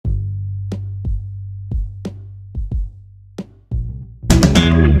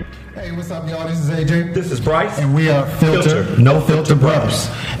Hey, what's up, y'all? This is AJ. This is Bryce. And we are No Filter Brothers.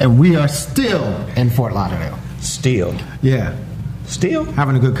 And we are still in Fort Lauderdale. Still? Yeah. Still?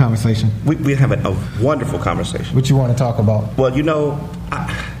 Having a good conversation. We're having a wonderful conversation. What you want to talk about? Well, you know,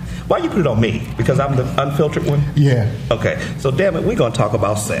 why you put it on me? Because I'm the unfiltered one? Yeah. Okay, so damn it, we're going to talk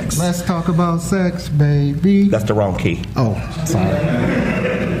about sex. Let's talk about sex, baby. That's the wrong key. Oh,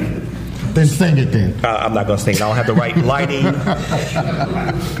 sorry. Then sing it then. I'm not going to sing. I don't have the right lighting.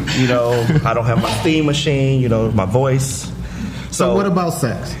 You know, I don't have my steam machine, you know, my voice. So what about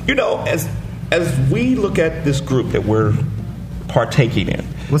sex? You know, as we look at this group that we're partaking in.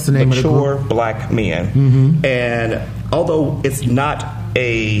 What's the name of the group? Mature black men. Mm-hmm. And although it's not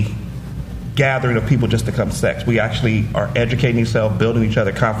a gathering of people just to come sex, we actually are educating ourselves, building each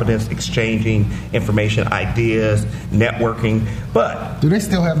other confidence, exchanging information, ideas, networking. But do they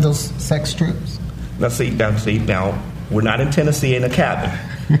still have those sex strips? Now we're not in Tennessee in a cabin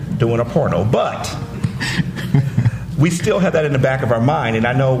doing a porno, but we still have that in the back of our mind. And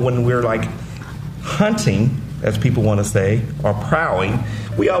I know when we're like hunting, as people want to say, or prowling,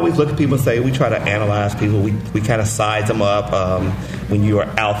 we always look at people and say, we try to analyze people. We kind of size them up. When you are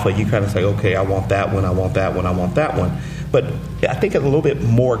alpha, you kind of say, okay, I want that one, I want that one, I want that one. But I think a little bit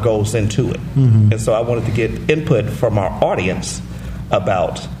more goes into it. Mm-hmm. And so I wanted to get input from our audience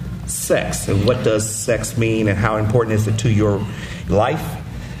about sex and what does sex mean and how important is it to your life.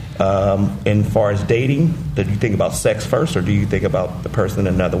 And as far as dating, do you think about sex first or do you think about the person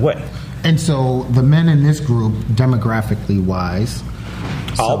another way? And so the men in this group, demographically wise,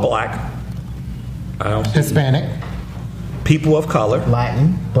 all black, Hispanic, people of color,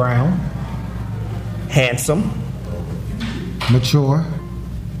 Latin, brown, handsome, mature,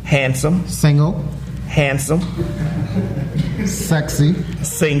 handsome, single, handsome, sexy,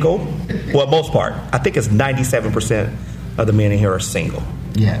 single. Well, most part, I think it's 97% of the men in here are single.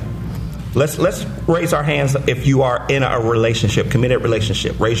 Yeah. Let's raise our hands if you are in a relationship, committed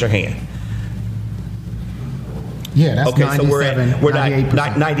relationship. Raise your hand. Yeah, that's okay. 97, So we're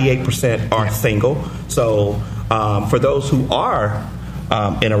 98% are single. So for those who are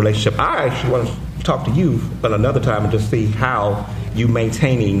in a relationship, I actually want to talk to you at another time and just see how you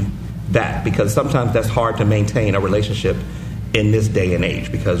maintaining that, because sometimes that's hard to maintain a relationship in this day and age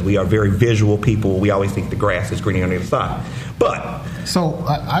because we are very visual people. We always think the grass is greener on the other side. But so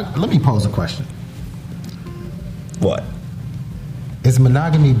let me pose a question. What? Is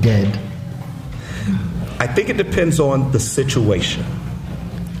monogamy dead? I think it depends on the situation.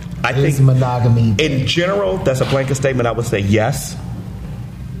 I think monogamy dead? In general, that's a blanket statement. I would say yes,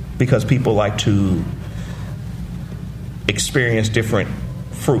 because people like to experience different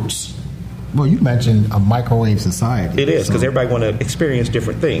fruits. Well, you mentioned a microwave society. It is, because everybody want to experience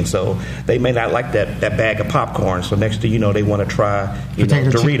different things. So they may not like that bag of popcorn. So next thing you know, they want to try,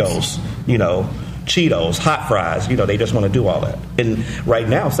 Doritos, Cheetos, hot fries. They just want to do all that. And right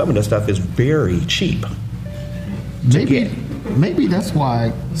now, some of the stuff is very cheap. Maybe that's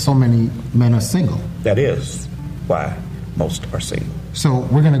why so many men are single. That is why most are single. So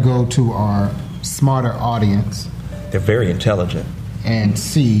we're going to go to our smarter audience. They're very intelligent. And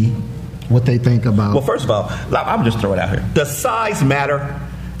see what they think about. Well, first of all, I'm just throwing it out here. Does size matter?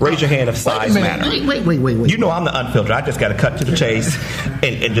 Raise your hand if size matter. Wait. You know I'm the unfiltered. I just got to cut to the chase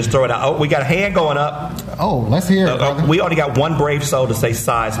and just throw it out. Oh, we got a hand going up. Oh, let's hear it. We only got one brave soul to say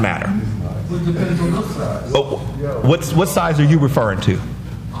size matter. It depends on what size. Oh, what size are you referring to?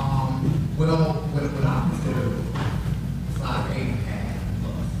 Well, when I consider size 8.5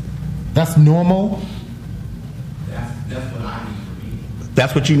 plus. That's normal? That's what I need.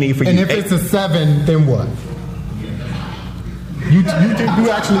 That's what you need for you. And if it's a 7, then what? You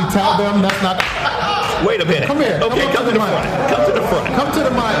actually tell them that's not. Wait a minute. Come here. Okay, come to the front. Come to the front. Come to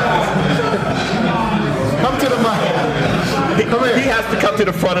the mic. Come to the mic. Come here. He has to come to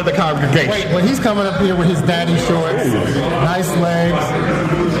the front of the congregation. Wait, when he's coming up here with his daddy shorts, nice legs,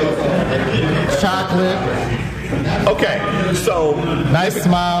 chocolate. Okay, so nice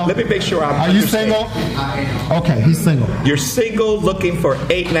smile. Let me make sure I'm. Are you single? Okay, he's single. You're single, looking for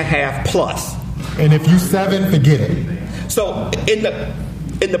 8.5 plus. And if you 7, forget it. So in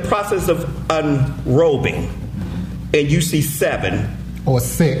the process of unrobing, and you see 7 or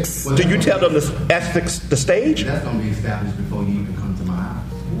 6, do you tell them the stage? That's gonna be established before you even come to my house.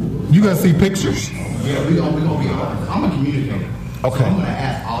 You gonna see pictures? Yeah, we're gonna be honest. I'm a communicator. Okay. So I'm gonna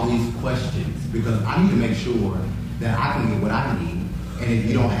ask all these questions because I need to make sure that I can get what I need. And if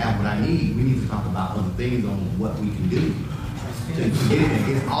you don't have what I need, we need to talk about other things on what we can do to get it.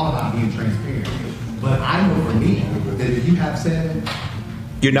 It's all about being transparent. But I know for me that if you have 7,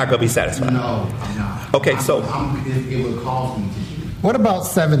 you're not going to be satisfied. No, I'm not. Okay, it will cause me to shoot. What about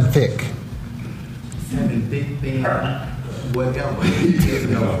 7 thick? 7 thick thing,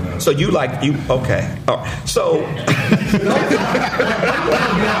 whatever. So you okay. All right. So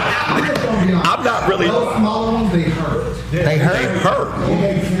I'm not really. Those smaller ones, they hurt. They hurt.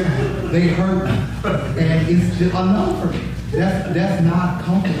 They hurt, and it's just enough for me. That's not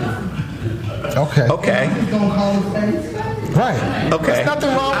comfortable for me. Okay. Okay. I'm just gonna call it face. Right. Okay. There's nothing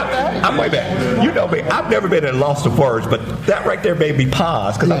wrong with that. I'm way back. You know me. I've never been at a loss of words, but that right there made me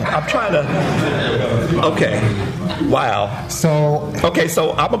pause because I'm trying to. Okay. Wow. So I'm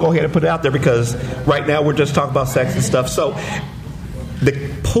gonna go ahead and put it out there because right now we're just talking about sex and stuff. So the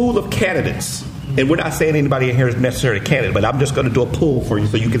pool of candidates, and we're not saying anybody in here is necessarily a candidate, but I'm just going to do a pool for you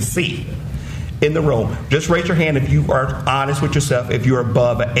so you can see in the room. Just raise your hand if you are honest with yourself. If you're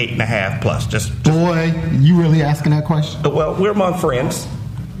above an 8.5 plus, just boy, you really asking that question? Well, we're among friends.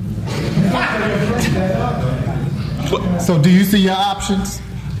 So do you see your options?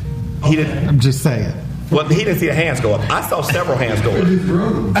 He didn't. I'm just saying. Well, he didn't see the hands go up. I saw several hands go up.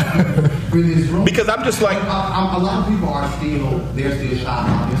 Because I'm just like, a lot of people are they're still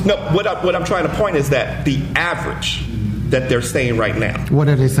shy. No, what I'm trying to point is that the average that they're saying right now. What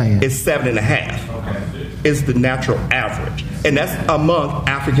are they saying? Is 7.5. Okay. Is the natural average, and that's among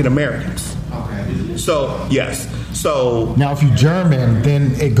African Americans. Okay. So yes. So now, if you're German,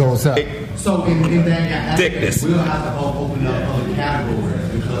 then it goes up. So in that thickness, we'll have to open up other categories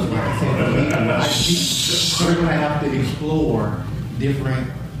because, like I said, we're going to have to explore different.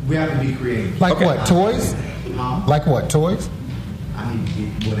 We have to be creative. Like what? Toys? Like what? Toys? I need to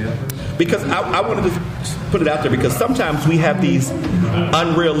get whatever. Because I wanted to put it out there because sometimes we have these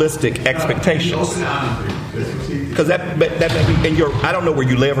unrealistic expectations. Because that may be in your, I don't know where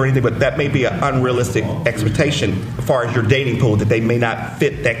you live or anything, but that may be an unrealistic expectation as far as your dating pool that they may not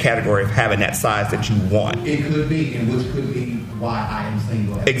fit that category of having that size that you want. It could be, and which could be why I am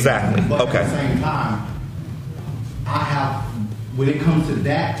single. Exactly. But okay. At the same time, I have, when it comes to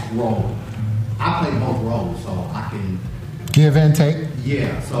that role, I play both roles, so I can give and take.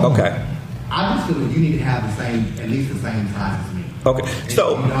 Yeah. So okay. I just feel like you need to have at least the same size as me. Okay.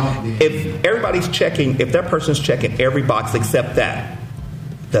 So if everybody's checking, if that person's checking every box except that,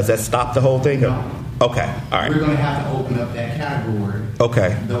 does that stop the whole thing? No. Okay. All right. We're going to have to open up that category.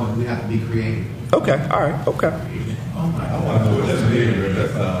 Okay. Though we have to be creative. Okay. All right. Okay.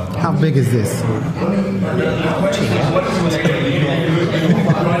 How big is this?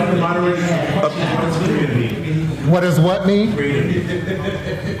 What does what mean?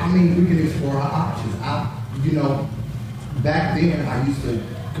 I mean, we can explore our options. Back then, I used to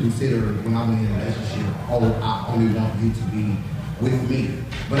consider when I went in a relationship, I only want you to be with me.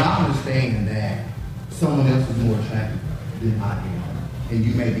 But I understand that someone else is more attractive than I am, and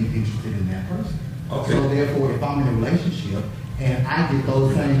you may be interested in that person. Okay. So therefore, if I'm in a relationship and I get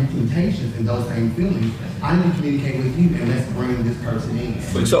those same temptations and those same feelings, I need to communicate with you and let's bring this person in.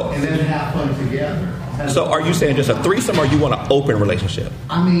 And let's have fun together. So are you saying just a threesome or you want an open relationship?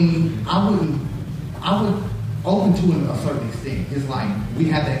 I mean, I would open to it a certain extent. It's like we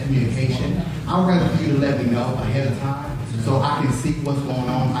have that communication. I'd rather for you to let me know ahead of time so I can see what's going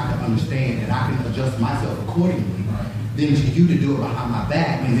on, I can understand, and I can adjust myself accordingly. Than to you to do it behind my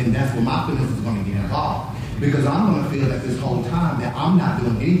back, and then that's where my feelings is going to get involved. Because I'm going to feel that this whole time that I'm not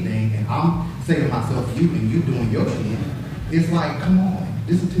doing anything, and I'm saying to myself, you and you doing your shit. It's like, come on,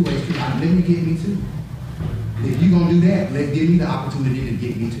 this is a two-way street. Let me get me too. If you're going to do that, give me the opportunity to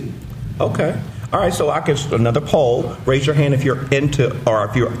get me too. Okay. All right, so I can another poll. Raise your hand if you're into or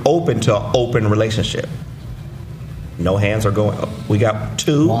if you're open to an open relationship. No hands are going up. We got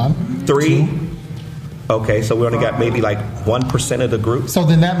 2, 3. 2. Okay, so we only got maybe like 1% of the group. So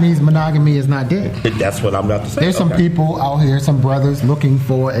then that means monogamy is not dead. That's what I'm about to say. There's some people out here, some brothers looking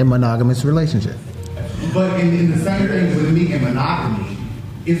for a monogamous relationship. But in the same thing with me and monogamy,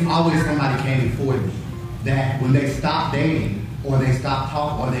 it's always somebody came before me that when they stopped dating or they stopped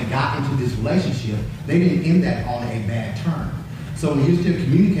talking or they got into this relationship, they didn't end that on a bad term. So when you're still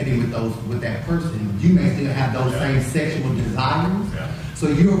communicating with that person, you may still have those same sexual desires. So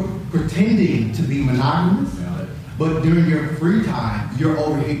you're pretending to be monogamous, but during your free time, you're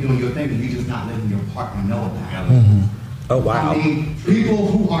over here doing your thing and you're just not letting your partner know about it. Mm-hmm. Oh, wow. I mean, people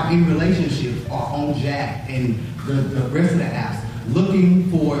who are in relationships are on Jack and the rest of the apps looking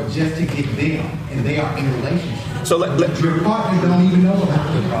for just to get them, and they are in a relationship. So your partner don't even know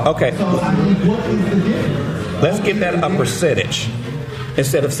about it. Okay. So, I mean, what is the difference? Let's get that a percentage.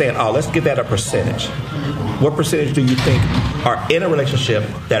 Instead of saying, let's get that a percentage. What percentage do you think are in a relationship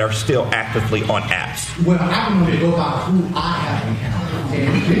that are still actively on apps? Well, I can only go by who I have encountered.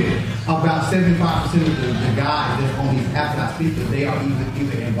 and about 75% of the guys that's on these apps that I speak to, they are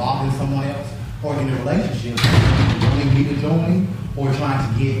either involved in someone else or in a relationship, wanting me to join or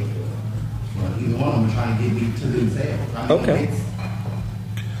trying to get, well, either one of them are trying to get me to themselves. I mean, Okay.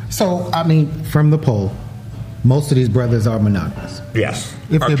 So, I mean, from the poll, most of these brothers are monogamous. Yes.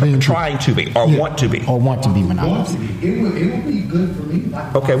 If Or they're being trying to be, or Yeah. want to be. Or want to be Want monogamous. to be. It would be good for me.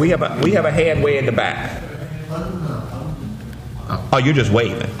 Like, Okay, we have a hand way in the back. Oh, you're just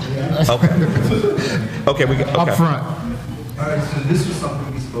waving. Okay. Okay, we got Up okay. front. All right, so this was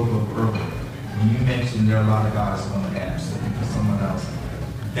something we spoke of earlier. When you mentioned there are a lot of guys on the apps looking for someone else,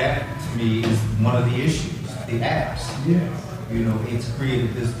 that to me is one of the issues. The apps. Yes. You know, it's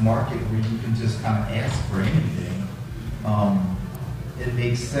created this market where you can just kind of ask for anything. It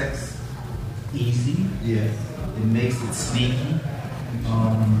makes sex easy. Yes. It makes it sneaky.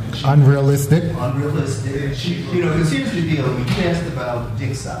 Unrealistic. Unrealistic. You know, because here's the deal. When you asked about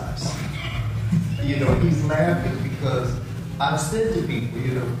dick size, you know, he's laughing because I've said to people,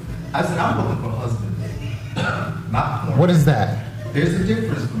 you know, I said, I'm looking for a husband dick, not porn. What is that? There's a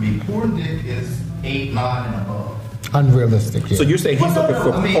difference for me. Porn dick is 8, 9, and above. Unrealistic. Yeah. So you're saying he's looking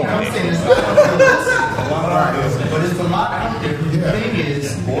for I mean, I'm porn. saying it's not unrealistic, but it's a lot out there. The thing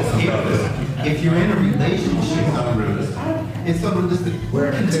is, if you're in a relationship, it's unrealistic.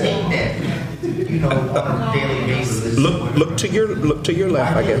 Where can take that, you know, on a daily basis? Look to your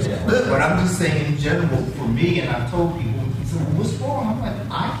left, I guess. But I'm just saying in general, for me, and I've told people, so what's wrong? I'm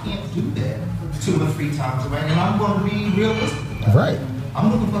like, I can't do that 2 or 3 times a week, and I'm going to be realistic. Right.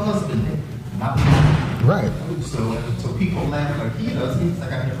 I'm looking for a husband dick, not Right. so people laugh like he does. He's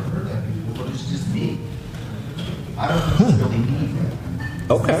like, I never heard that before, but it's just me. I don't necessarily need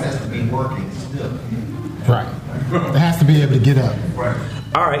that. Okay. It has to be working still. Right. It has to be able to get up. Right.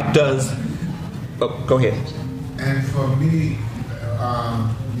 All right. Go ahead. And for me,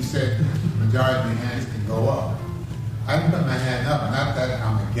 you said majority of the hands can go up. I can put my hand up, not that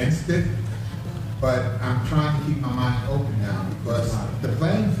I'm against it, but I'm trying to keep my mind open now because the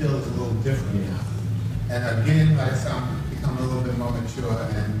playing field is a little different now. And again, like I said, I'm becoming a little bit more mature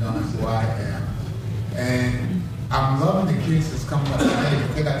and knowing who I am. And I'm loving the kids that's coming up today.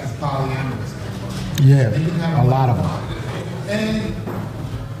 They got this polyamorous thing. Yeah. They can have A lot of them. And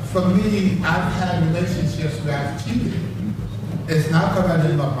for me, I've had relationships where I've cheated. It's not because I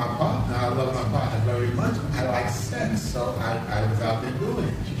didn't love my partner. I love my partner very much. I like sex, so I was out there doing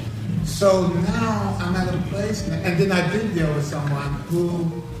it. So now I'm at a place, and then I did deal with someone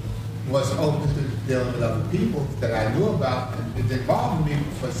who was open to dealing with other people that I knew about. And it involved me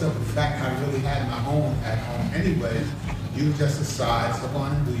for the simple fact I really had my own at home anyways. You just decide to go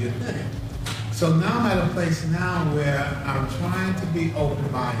on and do your thing. So now I'm at a place now where I'm trying to be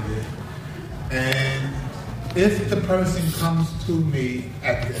open-minded, and if the person comes to me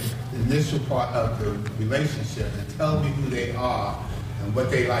at the initial part of the relationship and tell me who they are and what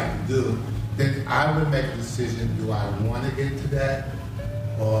they like to do, then I would make a decision, do I want to get into that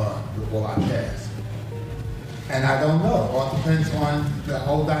or will I pass? And I don't know. It all depends on the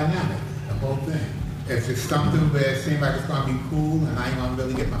whole dynamic, the whole thing. If it's something where it seems like it's going to be cool and I ain't going to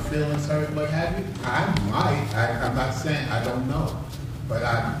really get my feelings hurt, what have you, I might. I'm not saying I don't know, but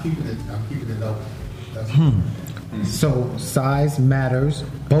I'm keeping it open. That's So size matters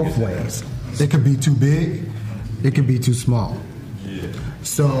both ways. It could be too big, it could be too small.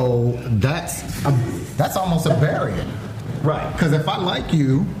 So that's almost a barrier. Right. Because if I like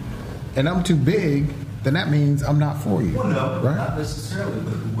you and I'm too big, then that means I'm not for you. Well, no, right? not necessarily,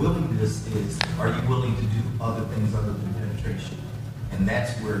 but the willingness is, are you willing to do other things other than penetration? And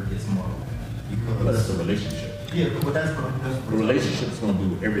that's where it gets more. But it's a relationship. Yeah, but that's what A relationship is going to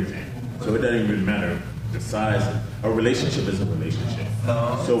do everything. So it doesn't even matter the size. A relationship is a relationship.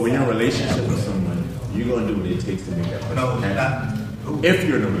 No. So when you're in a relationship with someone, you're going to do what it takes to make that person No, happy. not. If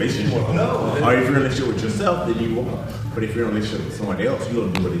you're in a relationship. No. Or if you're in a relationship with yourself, then you won't. But if you're in a relationship with someone else, you're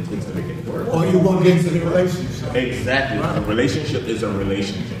going to do what it takes to make it work. Or you won't get into the relationship. Exactly. A relationship is a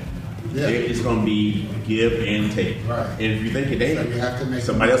relationship. Yeah. It's going to be give and take. Right. And if you think it ain't, So you have to make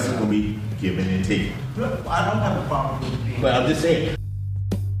somebody else is going to be giving and taking. I don't have a problem with being. But I'm just saying.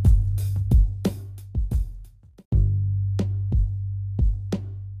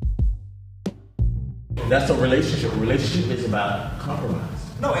 That's a relationship. A relationship is about compromise.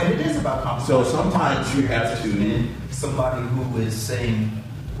 No, and it is about compromise. So sometimes you have to- And somebody who is saying,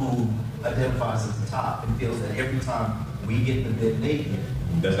 who identifies as the top and feels that every time we get in the bed naked,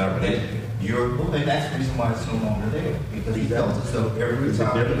 That's not that relationship. well, and that's the reason why it's no longer there. Because he felt as though every It's a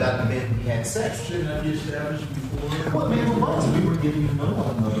time we different- got in the bed, we had sex. Shouldn't that be established before? Well, man, it was. We were getting to know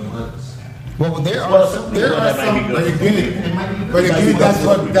one another, but Well, there Well, are some there people are that might be some. good. But again,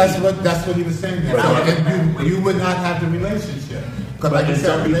 that's what he was saying. And you would not have the relationship. Because like you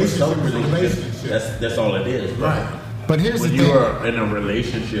said, relationship is a relationship. That's all it is. Right. But here's When the you thing. are in a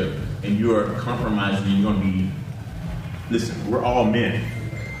relationship and you are compromising, you're going to be. Listen, we're all men,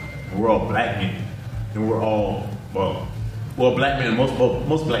 and we're all black men, and we're all black men.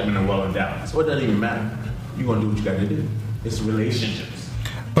 Most black men are well endowed, so it doesn't even matter. You're going to do what you got to do. It's relationships.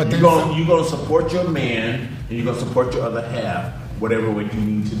 But you're going to support your man, and you're going to support your other half, whatever way you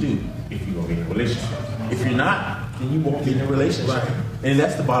need to do. If you're going to be in a relationship, if you're not, then you won't be in a relationship. Right. And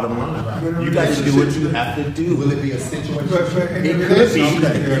that's the bottom line. Right. You got to do what you have to do. Will it be a situation?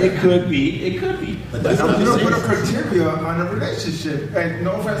 It could be. But you don't put a criteria on a relationship. And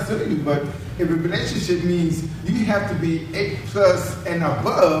no offense to you, but if a relationship means you have to be 8+ and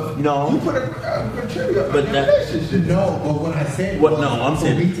above, no, you put a criteria on a that, relationship. No, but what I said what, was, no, I'm for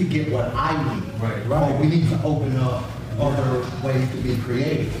saying, me to get what I need, right? We need to open up other ways to be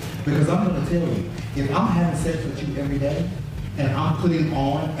creative. Because I'm going to tell you, if I'm having sex with you every day, and I'm putting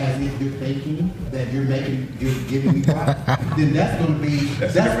on as if you're thinking that you're giving me right, then that's going to be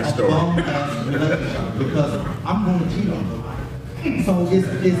that's a different story. bum-ass relationship because I'm going to cheat on you. So it's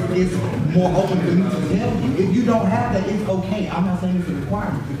more open for me to tell you. If you don't have that, it's okay. I'm not saying it's a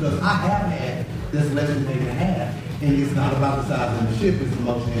requirement because I have had this less than they can have, and it's not about the size of the ship, it's the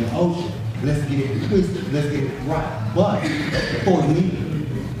motion in the ocean. Let's get it twisted. Let's get it right. But for me,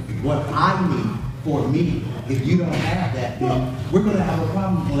 what I need for me, if you don't have that, then we're going to have a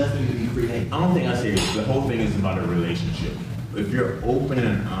problem unless we be creative. I don't think I say it. The whole thing is about a relationship. If you're open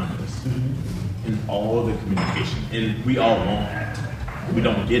and honest in all of the communication, and we all want that. We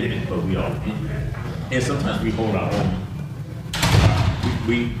don't get it, but we all want it. And sometimes we hold our own.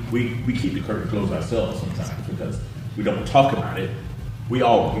 We keep the curtain closed ourselves sometimes because we don't talk about it. We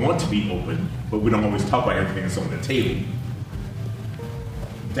all want to be open, but we don't always talk about everything that's on the table.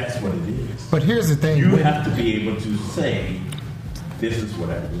 That's what it is. But here's the thing. You have to be able to say, this is what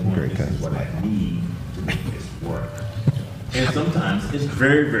I want, this is what I need to make this work. And sometimes it's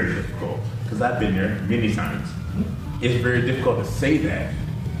very, very difficult, because I've been there many times. It's very difficult to say that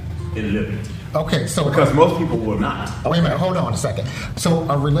and live it. Okay, so because most people will not. Wait a minute, hold on a second. So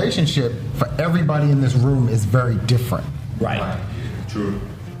a relationship for everybody in this room is very different. Right. True.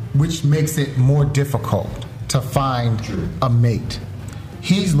 Which makes it more difficult to find a mate.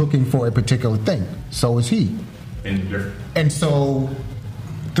 He's looking for a particular thing. So is he. And so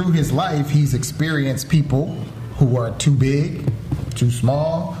through his life, he's experienced people who are too big, too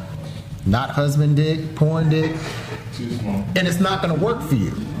small, not husband dick, porn dick. Too small. And it's not going to work for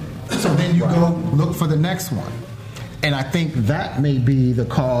you. So then you go look for the next one. And I think that may be the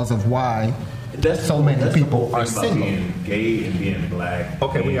cause of why so many people are single. Being gay and being black.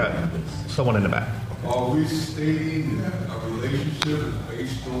 Okay, we got someone in the back. Are we stating that a relationship is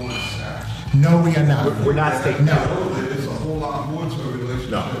based on sex? No, we are not. We're not stating no. There's a whole lot more to a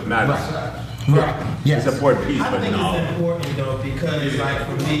relationship. No, not than sex. Right. Yes. It's a important piece, I but think no. it's important though because, like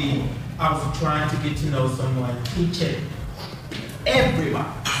for me, I was trying to get to know someone. He checked everybody,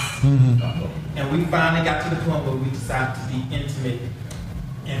 and we finally got to the point where we decided to be intimate.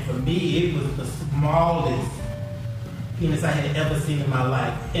 And for me, it was the smallest penis I had ever seen in my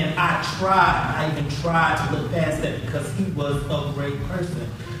life. And I even tried to look past that because he was a great person.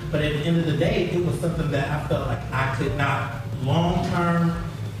 But at the end of the day, it was something that I felt like I could not long term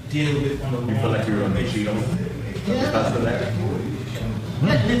deal with on the long term. You feel like you were on the cheat on him? Yeah.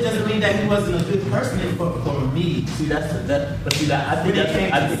 It doesn't mean that he wasn't a good person for me. See, I think that's the thing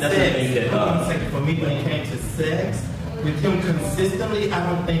that. For me, when it came to sex, with him consistently, I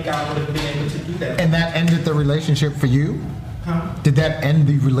don't think I would have been able to do that. And that ended the relationship for you? Huh? Did that end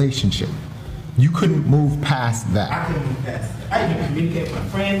the relationship? You couldn't move past that. I couldn't move past that. I even communicated with my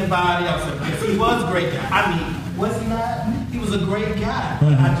friend about it. I was like, because he was a great guy. I mean, was he not? He was a great guy.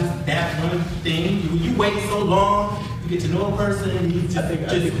 But that's one of the things. You wait so long, you get to know a person, and he's just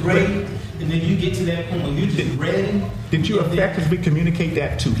great. And then you get to that point where you're just ready. Did you effectively communicate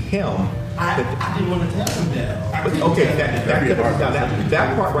that to him? I didn't want to tell him that. Okay, that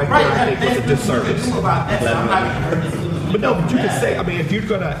part right there, I think, was a disservice. But no, but you could say, I mean, if you're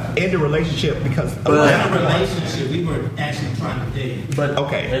going to end a relationship because of that. In a relationship, we were actually trying to date. But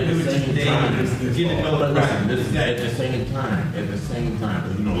okay. At the same time, at the same time,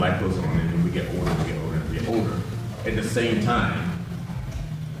 because you know, life goes on and we get older. At the same time,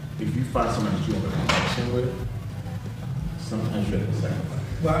 if you find somebody that you have a connection with, sometimes you have to sacrifice.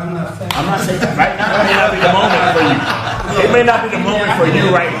 Well, I'm not saying right now. It may not be the moment for you. It may not be the moment for you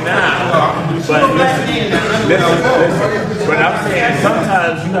right now, but listen. But I'm saying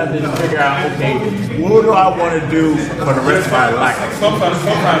sometimes you have to figure out, okay, what do I want to do for the rest of my life? Sometimes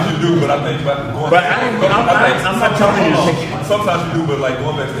you do, but I think. I'm not telling you to take it. Sometimes you do, but like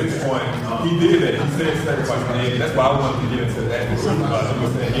going back to this point, he did that. He said sacrifice, and that's why I wanted to get into that. He was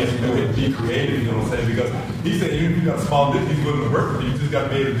saying, yes, you know, be creative. You know what I'm saying? Because he said even if you got a small business, he's willing to work with you. You just got to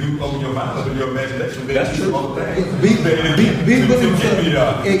be able to open your mind, open your imagination. That's true. Be willing to,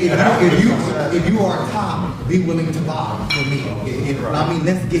 if you are top, be willing to buy for me. I mean,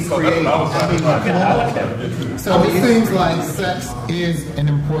 let's get creative. So it seems like sex is an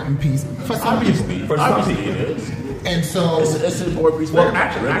important piece for some people. For some people, it is. And so It's an important piece. Well,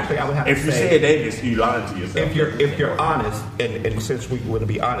 actually, I would have to If you say, say it, Davis, you lying to yourself. if you're honest, and since we want to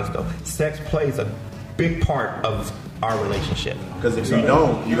be honest though, sex plays a big part of our relationship. Because if you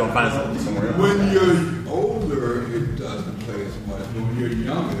don't, you're gonna find something somewhere else. When you're older, it doesn't play as much. When you're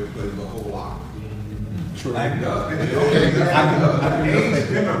younger, it plays a whole lot. True. It does. Age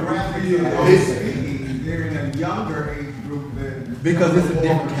demographic, they're in a younger age group than Because it's a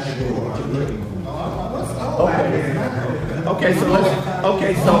different category of what you're looking for. Okay,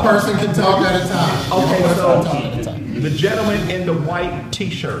 so one person can talk at a time. Okay, so Talk at a time. the gentleman in the white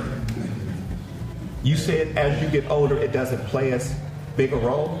T-shirt. You said as you get older, it doesn't play as big a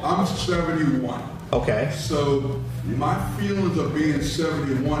role. I'm 71. Okay. So my feelings of being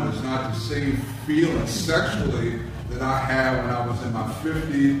 71 is not the same feeling sexually that I had when I was in my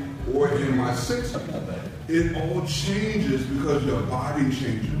 50s or in my 60s. It all changes because your body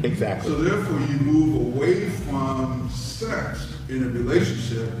changes. Exactly. So therefore you move away from sex in a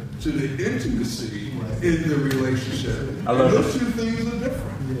relationship to the intimacy in the relationship. I love those it. two things are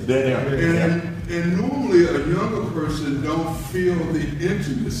different. They are. And normally a younger person don't feel the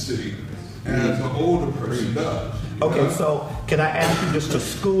intimacy as an older person does. Okay, so can I ask you just to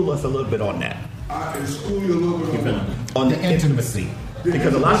school us a little bit on that? I can school you a little bit On the intimacy.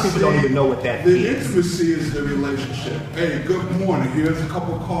 Because a lot of people don't even know what that the is. intimacy is the relationship. Hey, good morning. Here's a cup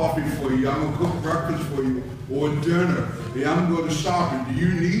of coffee for you. I'm going to cook breakfast for you or dinner. Hey, I'm going to shopping. Do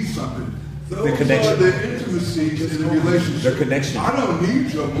you need something? Those connection. are the intimacies in the relationship. The connection. I don't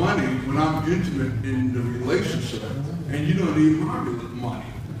need your money when I'm intimate in the relationship, and you don't need my money.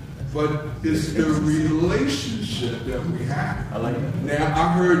 But it's the relationship that we have. I like that. Now, I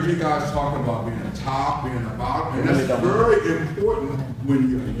heard you guys talking about being a top, being a bottom, and that's very important when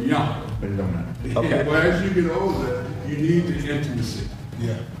you're young. But it don't matter. Okay. But as you get older, you need the intimacy.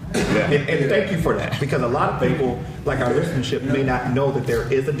 Yeah. And thank you for that, because a lot of people, like our listenership, may not know that there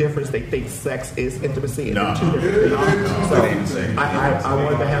is a difference. They think sex is intimacy, and they're two different things. So I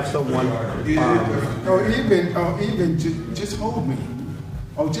wanted to have someone. or even just hold me.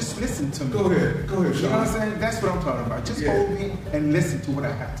 Oh, just listen to me. Go ahead, You know what I'm Sean. saying? That's what I'm talking about. Just Yeah. hold me and listen to what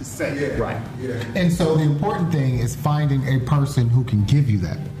I have to say. Yeah. Right. Yeah. And so the important thing is finding a person who can give you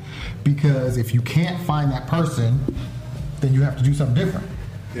that. Because if you can't find that person, then you have to do something different.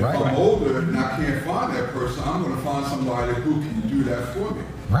 If Right? I'm older and I can't find that person, I'm going to find somebody who can do that for me.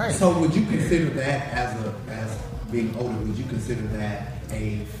 Right. So would you consider that as being older? Would you consider that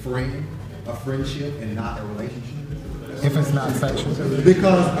a friendship, and not a relationship? If it's not sexual.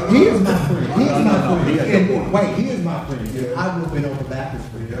 Because he is my friend. He is my friend. And wait, he is my friend. I would have been over backwards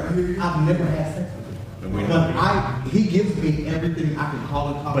for him. I've never had sex with him. But he gives me everything I can call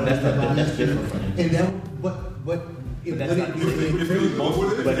it. But that's different from him. And then, but it that's not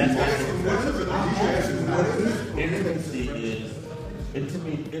wouldn't. But that's not intimacy is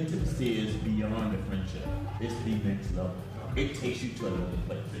intimacy is beyond the friendship. It's the next level. It takes you to another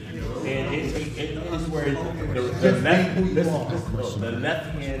place. And it is where the left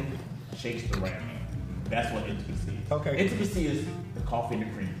hand shakes the right hand. That's what intimacy is. Okay. Intimacy is the coffee and the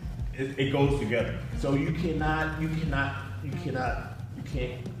cream. It goes together. So you can't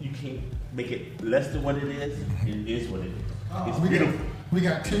make it less than what it is. It is what it is. It's beautiful. We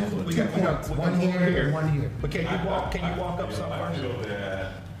got two points. One here and one here. But can you walk up some I further? feel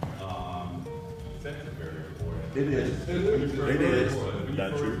that sex is very important. It is. It is.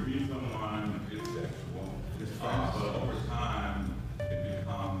 Not Before true. you meet someone, it's sexual. But over time, it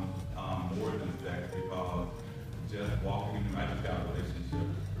becomes more than sex because just walking into my got a relationship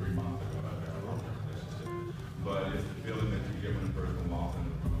 3 months ago, I had a long-term relationship. But it's the feeling that you get when a person walks in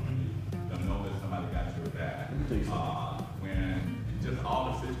the room and you know that somebody got your back. When just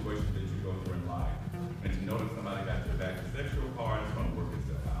all the situations that you go through in life, and to know that somebody got your back, the sexual part is going to work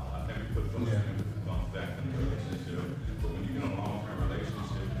itself out. I think we put so much emphasis on sex in a relationship, but when you get in a long-term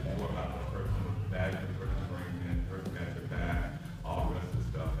relationship, it's more about the person with the bag, the person brings in, the person got your back, all the rest of the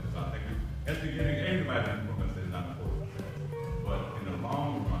stuff. And so I think at the beginning, anybody in the room says not important.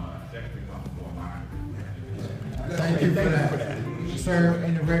 sir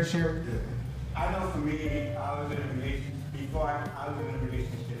in the red shirt. I know for me, I was in a relationship before I was in a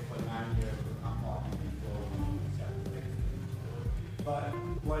relationship for 9 years with my partner before we separated. But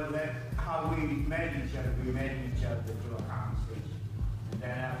how we met each other through a conversation. And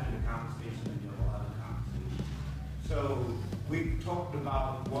then after the conversation, there were other conversations. So we talked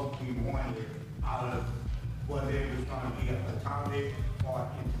about what we wanted out of whether it was going to be a platonic or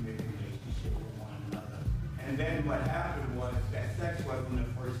intimate relationship with one another. And then what happened was that sex wasn't the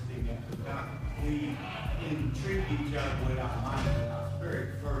first thing that was done. We intrigued each other with our mind and our spirit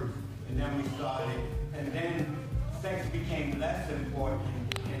first, and then we started, and then sex became less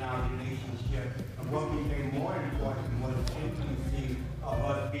important in our relationship. And what became more important was intimacy of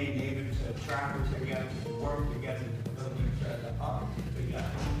us being able to travel together, to work together, to build each other up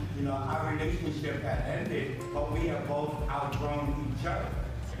together. You know, our relationship had ended, but we have both outgrown each other.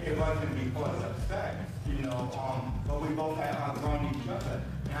 It wasn't because of sex, you know, but we both had outgrown each other.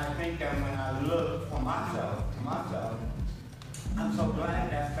 And I think that when I look for myself, I'm so glad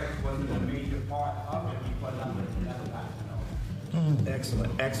that sex wasn't a major part of it because I'm never got to know.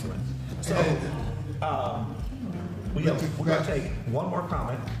 Excellent. So, we're going to take one more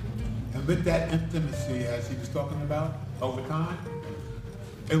comment. And with that intimacy, as he was talking about, over time,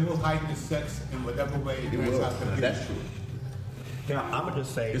 it will heighten the sex in whatever way it turns out to be. That's true. Now, I'm going to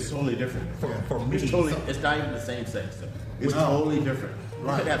just say... It's totally different. For me... It's not even the same sex. It's totally different.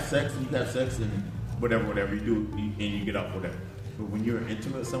 Right. You can have sex, and whatever you do, and you get up, whatever. But when you're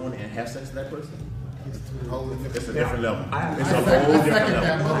intimate with someone and have sex with that person, it's a different level. It's a whole different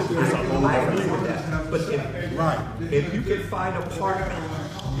level. I agree with that. But if you can find a partner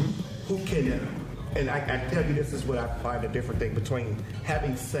who can... And I tell you, this is what I find a different thing between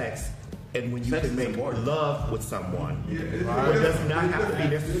having sex and when you can make love with someone. It does not have to be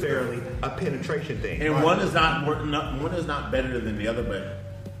necessarily a penetration thing. And one is not better than the other, but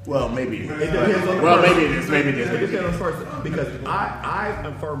well, maybe it is. It depends on the well, person. maybe it is. Maybe it is. It depends on the person. Because I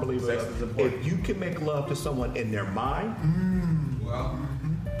am firm believer if you can make love to someone in their mind,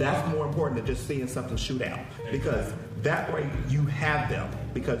 that's more important than just seeing something shoot out. Because that way you have them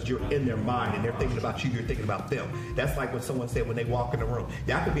because you're in their mind and they're thinking about you, you're thinking about them. That's like what someone said when they walk in the room.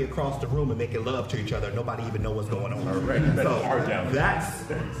 Y'all could be across the room and making love to each other. Nobody even know what's going on. So that's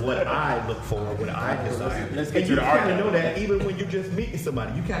what I look for when I decide. Let's get and to you the art. kind of know that even when you're just meeting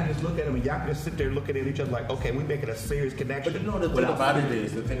somebody, you kind of just look at them and y'all can just sit there looking at each other like, okay, we're making a serious connection. But you know the thing about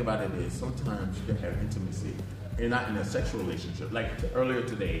it is sometimes you can have intimacy. You're not in a sexual relationship. Like earlier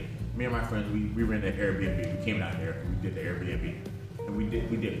today, me and my friends, we rented an Airbnb. We came down here and we did the Airbnb. And we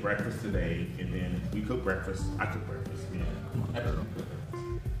did breakfast today, and then we cooked breakfast. I cooked breakfast. I cooked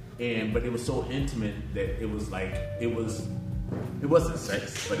breakfast. But it was so intimate that it was like it wasn't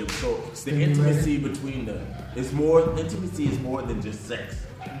sex, but it was so the intimacy between intimacy is more than just sex.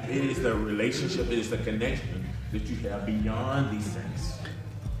 It is the relationship, it is the connection that you have beyond these sex.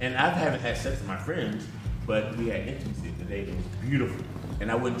 And I haven't had sex with my friends, but we had intimacy today. It was beautiful.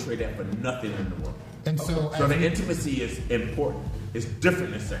 And I wouldn't trade that for nothing in the world. And so the intimacy is important. It's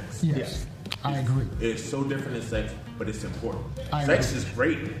different than sex. Yes, I agree. It's so different than sex, but it's important. I Sex agree. is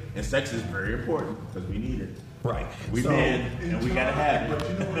great, and sex is very important because we need it. Right. We did, and we gotta have it. But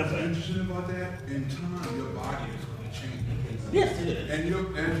you know what's interesting about that? In time, your body is going to change. Yes, it is. And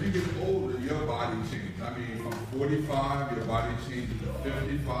as you get older, your body changes. I mean, from 45, your body changes to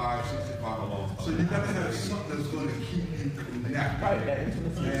 55, 65. So you got to have something that's going to keep you connected. Right, that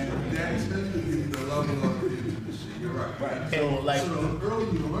intimacy. And that is the level of intimacy. You're right. So, the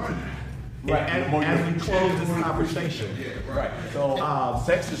earlier you learn that. Right, as we close this conversation. Yeah, right. So,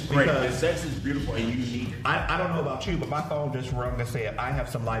 sex is great, because- and sex is beautiful, and unique. I don't know about you, but my phone just rung and said I have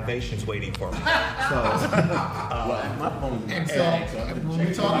some libations waiting for me. So, My phone. And so when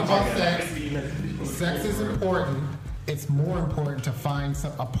we talk about sex is important. It's more important to find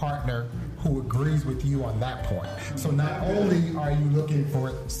a partner who agrees with you on that point. So not only are you looking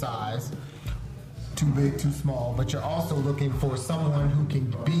for size, too big, too small, but you're also looking for someone who can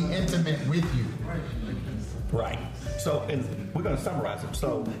be intimate with you. right. So, and we're going to summarize it.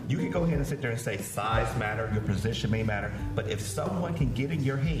 So, you can go ahead and sit there and say size matter, your position may matter, but if someone can get in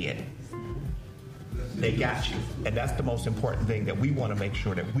your head, they got you. And that's the most important thing that we want to make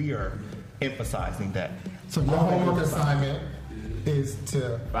sure that we are emphasizing that. So your homework assignment is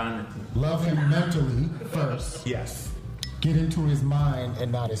to love him mentally first. Yes. Get into his mind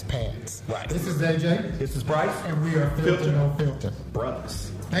and not his pants. Right. This is AJ. This is Bryce. And we are Filter No Filter.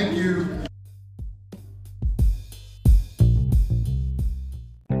 Brothers. Thank you.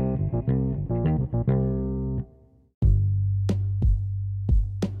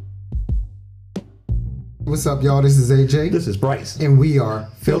 What's up, y'all? This is AJ. This is Bryce. And we are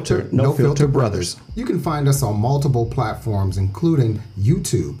Filter No Filter Brothers. You can find us on multiple platforms, including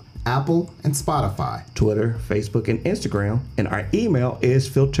YouTube, Apple, and Spotify. Twitter, Facebook, and Instagram. And our email is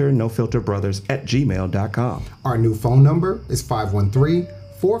filternofilterbrothers@gmail.com. Our new phone number is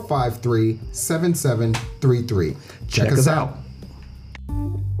 513-453-7733. Check us out.